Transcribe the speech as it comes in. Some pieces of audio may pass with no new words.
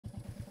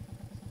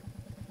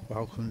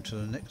Welcome to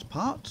the next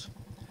part.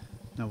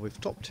 Now we've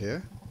stopped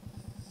here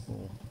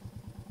for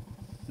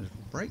a little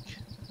break,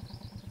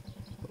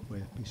 but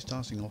we'll be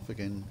starting off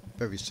again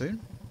very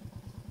soon,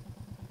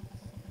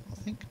 I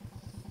think.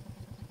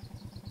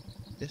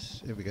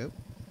 Yes, here we go.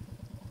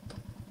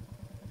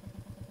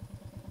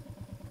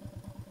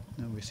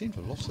 Now we seem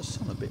to have lost the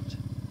sun a bit.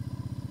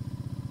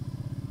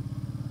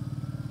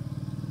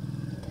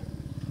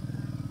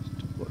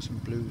 Still got some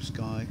blue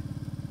sky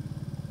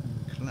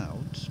and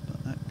clouds,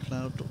 but that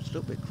cloud looks a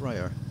little bit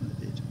greyer than it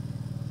did.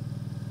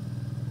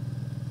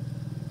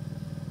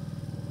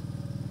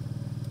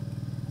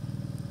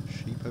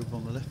 Sheep over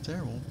on the left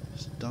there, all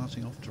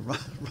starting off to run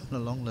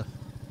along the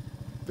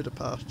bit of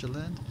pasture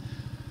land.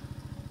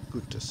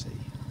 Good to see.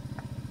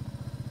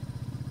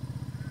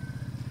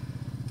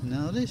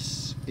 Now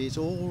this is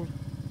all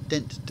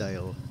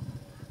Dentdale,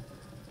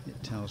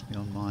 it tells me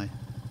on my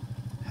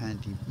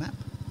handy map.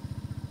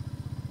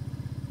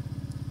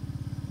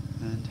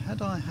 And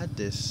had I had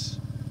this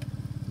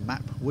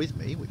map with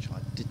me, which I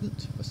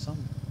didn't for some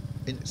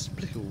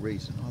inexplicable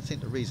reason, I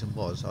think the reason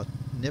was I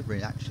never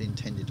actually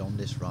intended on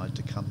this ride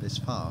to come this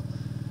far.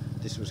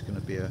 This was going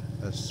to be a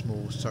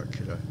small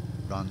circular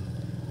run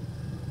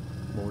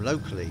more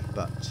locally,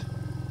 but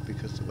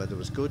because the weather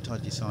was good I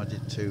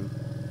decided to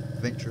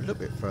venture a little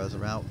bit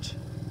further out,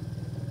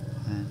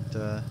 and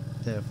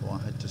therefore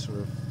I had to sort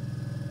of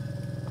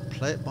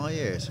play it by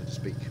ear, so to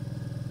speak.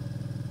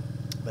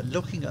 But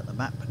looking at the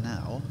map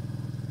now,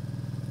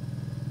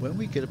 when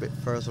we get a bit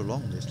further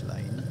along this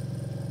lane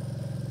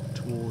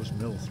towards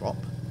Millthrop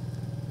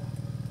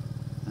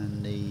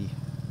and the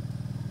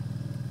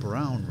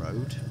Brown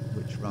Road,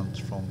 which runs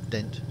from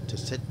Dent to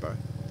Sedbergh,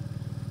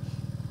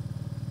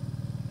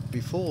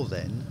 before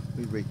then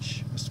we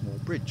reach a small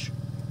bridge.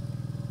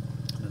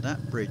 And at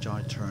that bridge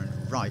I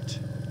turned right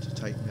to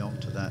take me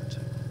onto that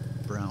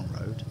Brown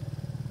Road,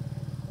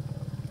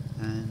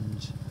 and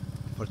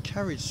if I'd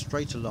carried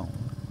straight along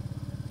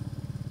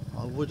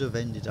I would have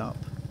ended up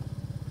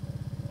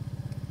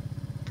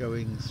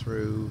going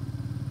through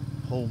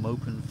Holm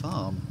Open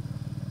Farm,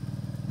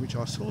 which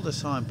I saw the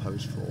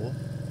signpost for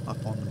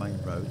up on the main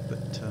road,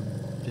 but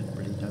didn't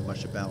really know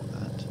much about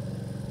that.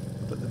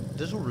 But the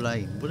little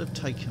lane would have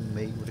taken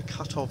me, would have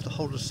cut off the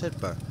whole of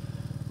Sedbergh,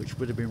 which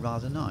would have been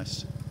rather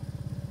nice,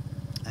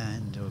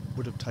 and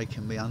would have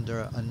taken me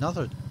under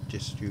another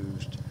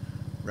disused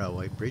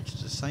railway bridge,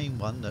 the same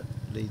one that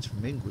leads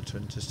from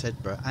Ingleton to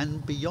Sedbergh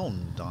and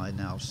beyond. I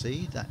now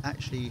see that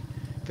actually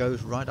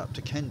goes right up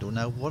to Kendal.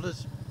 Now what a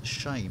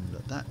shame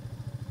that that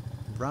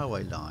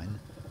railway line,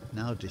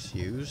 now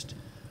disused,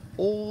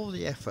 all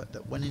the effort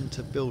that went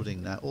into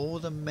building that, all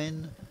the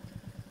men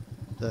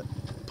that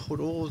put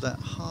all that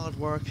hard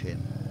work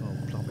in.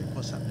 Oh blimey,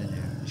 what's happening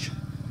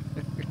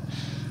here?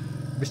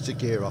 Mr.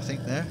 Gear, I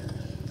think there.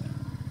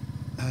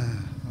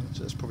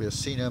 That's probably a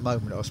senior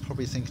moment. I was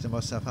probably thinking to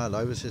myself,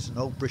 hello, this is an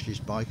old British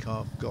bike,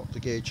 I've got the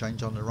gear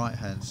change on the right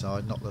hand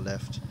side, not the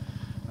left,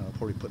 and I'll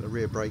probably put the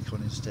rear brake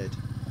on instead.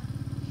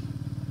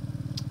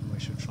 We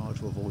should try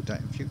to avoid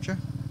that in future.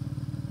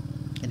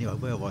 Anyway,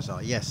 where was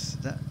I? Yes,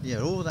 that,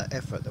 yeah, all that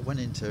effort that went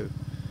into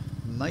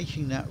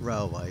making that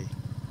railway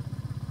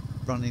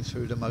running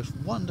through the most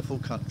wonderful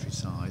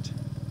countryside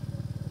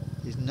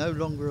is no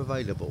longer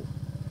available.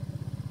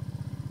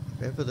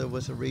 If ever there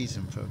was a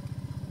reason for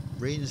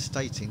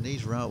reinstating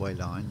these railway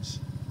lines,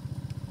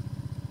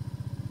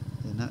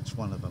 then that's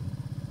one of them.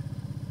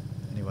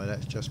 Anyway,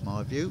 that's just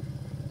my view.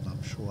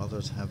 I'm sure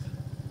others have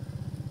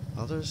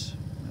others.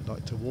 I'd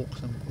like to walk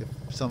them,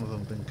 if some of them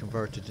have been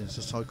converted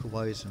into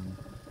cycleways and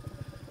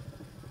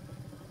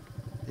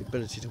the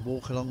ability to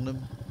walk along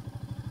them.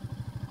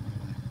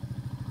 Anyway,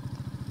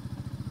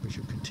 we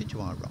shall continue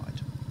our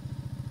ride,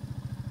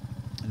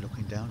 and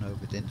looking down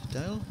over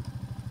Dentdale,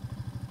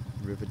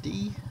 River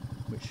Dee,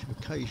 which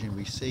occasionally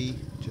we see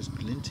just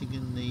glinting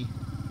in the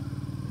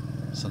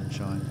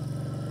sunshine,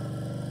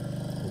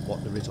 or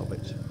what there is of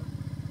it.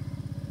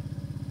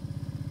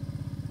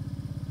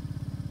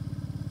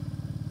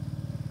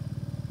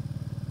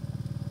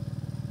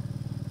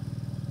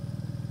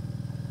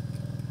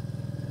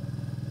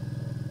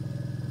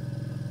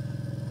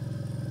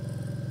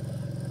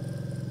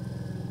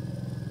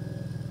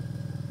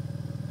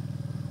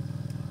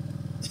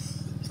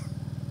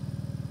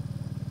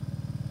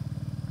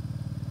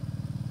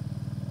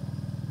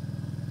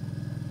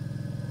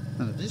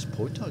 And at this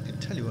point I can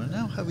tell you I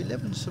now have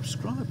 11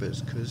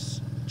 subscribers,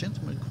 because a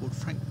gentleman called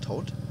Frank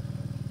Todd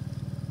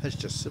has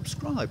just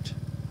subscribed.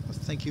 Well,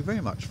 thank you very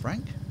much,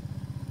 Frank.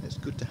 It's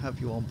good to have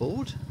you on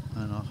board,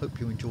 and I hope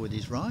you enjoy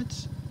these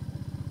rides.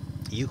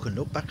 You can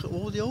look back at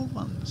all the old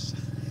ones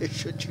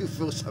should you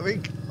feel so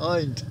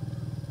inclined.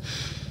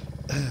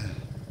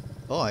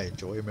 I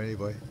enjoy them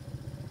anyway.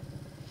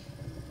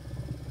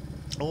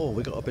 Oh,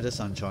 we got a bit of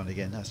sunshine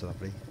again, that's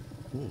lovely.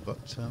 Oh, got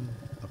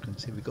I can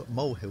see we've got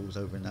molehills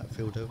over in that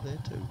field over there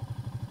too.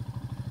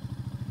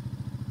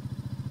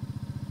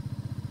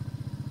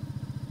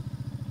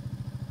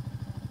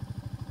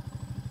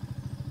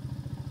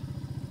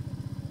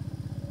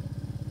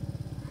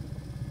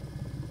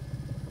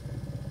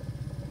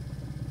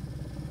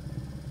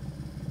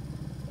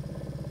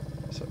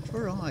 Such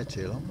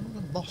variety. A lot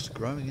of moss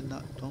growing in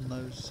that on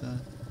those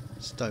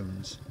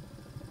stones.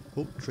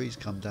 Oh, trees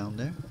come down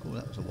there. Oh,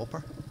 that was a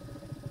whopper.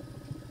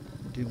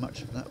 Didn't do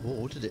much of that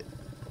wall, did it?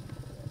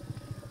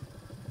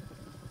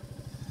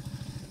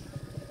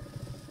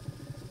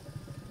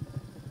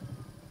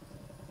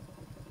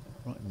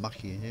 Right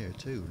mucky in here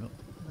too. Look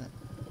at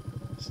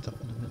that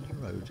stuff in the middle of the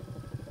road.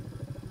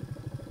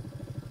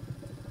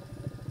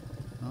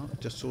 Oh,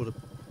 just saw the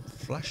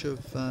flash of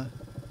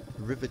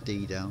River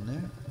Dee down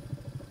there.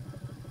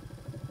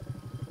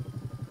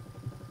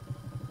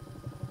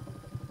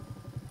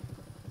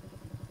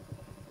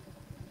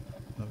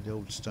 Of the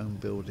old stone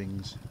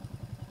buildings.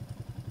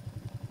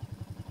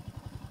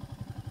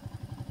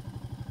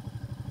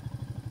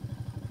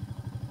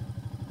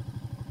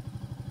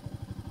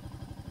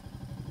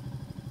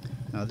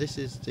 Now this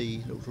is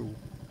the little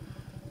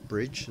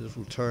bridge, the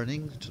little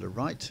turning to the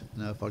right.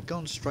 Now if I'd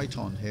gone straight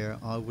on here,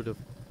 I would have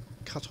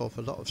cut off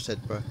a lot of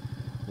Sedbergh,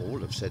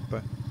 all of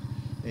Sedbergh,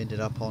 ended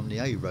up on the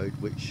A road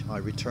which I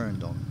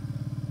returned on.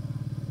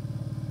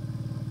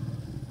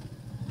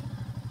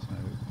 So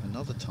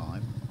another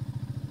time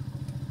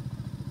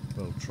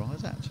we'll try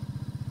that.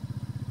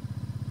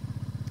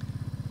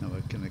 Now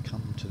we're going to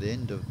come to the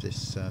end of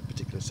this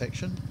particular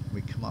section.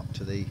 We come up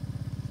to the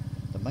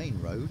main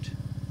road,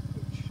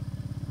 which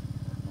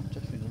I'm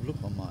just going to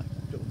look on my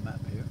little map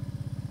here,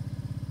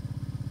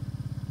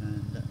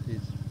 and that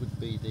would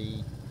be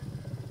the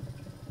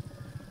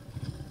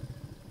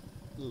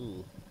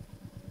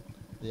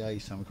A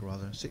something or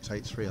other,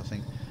 683 I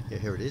think. Yeah,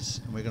 here it is,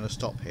 and we're going to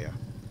stop here.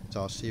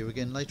 So I'll see you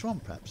again later on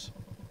perhaps.